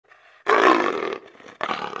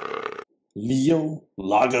Leo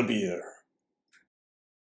Lager Beer.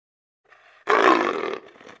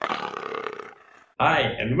 Hi,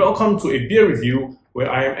 and welcome to a beer review where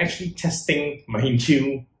I am actually testing my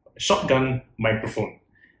new shotgun microphone.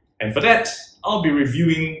 And for that, I'll be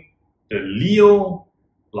reviewing the Leo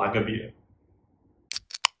Lager Beer.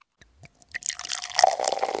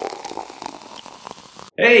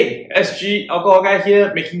 Hey, SG Alcohol Guy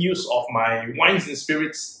here, making use of my wines and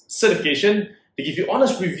spirits certification to give you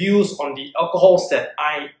honest reviews on the alcohols that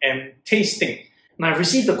I am tasting. Now, I've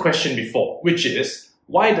received a question before, which is,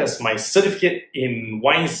 why does my certificate in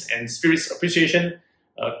wines and spirits appreciation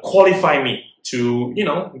qualify me to,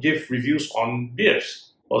 give reviews on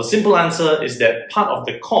beers? Well, the simple answer is that part of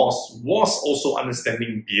the course was also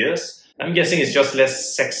understanding beers. I'm guessing it's just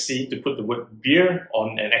less sexy to put the word beer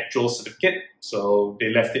on an actual certificate, so they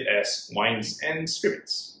left it as wines and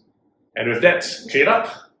spirits. And with that cleared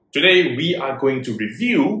up, today we are going to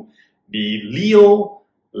review the Leo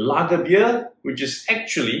Lager Beer, which is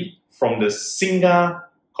actually from the Singha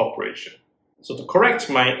Corporation. So to correct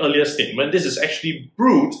my earlier statement, this is actually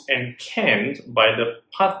brewed and canned by the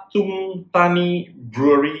Pathum Thani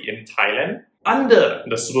Brewery in Thailand under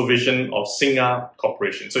the supervision of Singha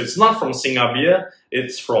Corporation. So it's not from Singha Beer,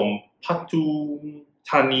 it's from Pathum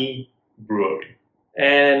Thani Brewery.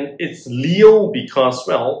 And it's Leo because,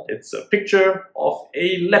 well, it's a picture of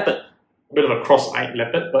a leopard. A bit of a cross-eyed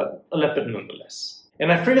leopard, but a leopard nonetheless.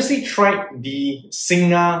 And I previously tried the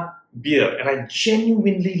Singha beer, and I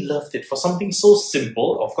genuinely loved it for something so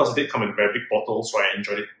simple. Of course, it did come in a very big bottle, so I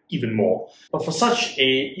enjoyed it even more. But for such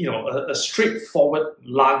a straightforward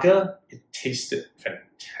lager, it tasted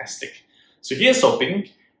fantastic. So here's hoping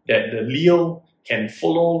that the Leo can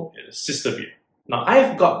follow its sister beer. Now,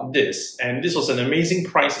 I've got this, and this was an amazing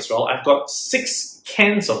price as well. I've got 6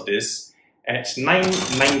 cans of this at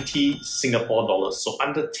 9.90 Singapore dollars, so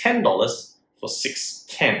under $10 for 6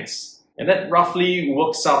 cans. And that roughly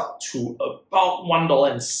works out to about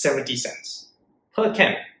 $1.70 per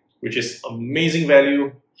can, which is amazing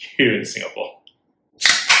value here in Singapore.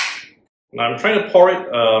 Now I'm trying to pour it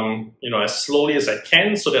as slowly as I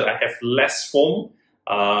can so that I have less foam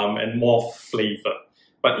and more flavor.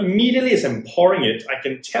 But immediately as I'm pouring it, I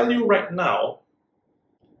can tell you right now,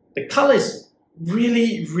 the color is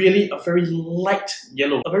really a very light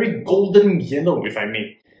yellow, a very golden yellow if I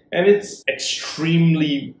may. And it's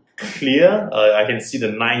extremely clear. I can see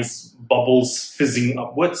the nice bubbles fizzing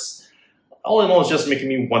upwards. All in all, it's just making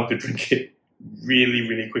me want to drink it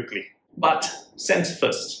really quickly. But scent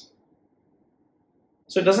first.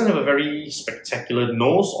 So it doesn't have a very spectacular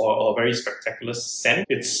nose or a very spectacular scent.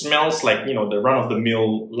 It smells like, the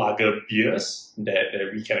run-of-the-mill lager beers that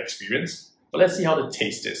we can experience. But let's see how the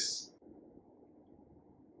taste is.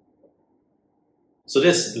 So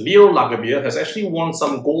this Leo Lager Beer has actually won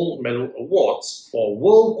some gold medal awards for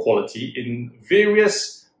world quality in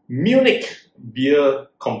various Munich beer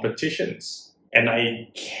competitions. And I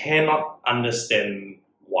cannot understand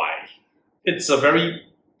why. It's a very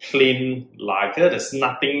plain lager. There's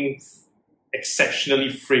nothing exceptionally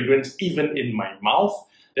fragrant even in my mouth.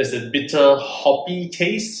 There's a bitter hoppy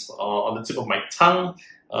taste on the tip of my tongue.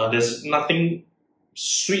 There's nothing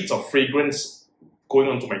sweet or fragrance going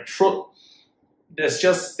onto my throat. There's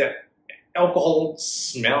just that alcohol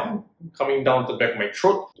smell coming down the back of my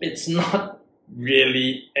throat. It's not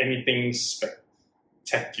really anything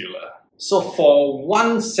spectacular. So for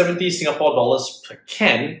 170 Singapore dollars per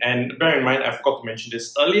can, and bear in mind, I forgot to mention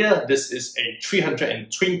this earlier, this is a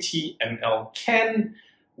 320 ml can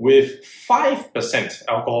with 5%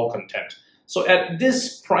 alcohol content. So at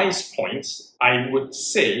this price point, I would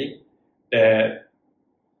say that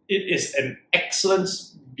it is an excellent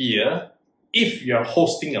beer if you're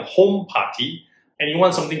hosting a home party and you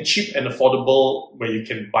want something cheap and affordable where you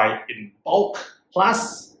can buy in bulk.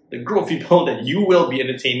 Plus, the group of people that you will be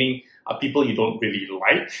entertaining are people you don't really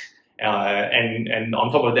like. And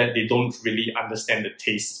on top of that, they don't really understand the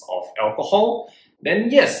taste of alcohol.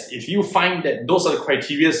 Then yes, if you find that those are the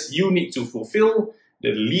criteria you need to fulfill,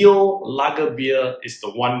 the Leo Lager Beer is the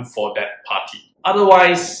one for that party.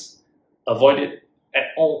 Otherwise, avoid it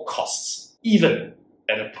at all costs, even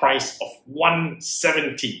at a price of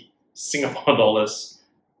 170 Singapore dollars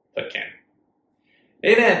per can.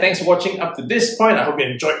 Hey there, thanks for watching up to this point. I hope you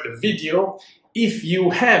enjoyed the video. If you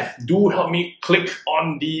have, do help me click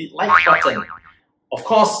on the like button. Of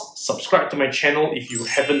course, subscribe to my channel if you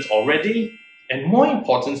haven't already. And more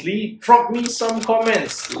importantly, drop me some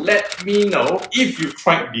comments. Let me know if you've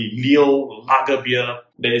tried the Leo Lager Beer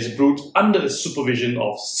that is brewed under the supervision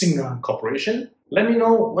of Singha Corporation. Let me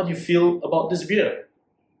know what you feel about this beer.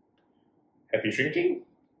 Happy drinking!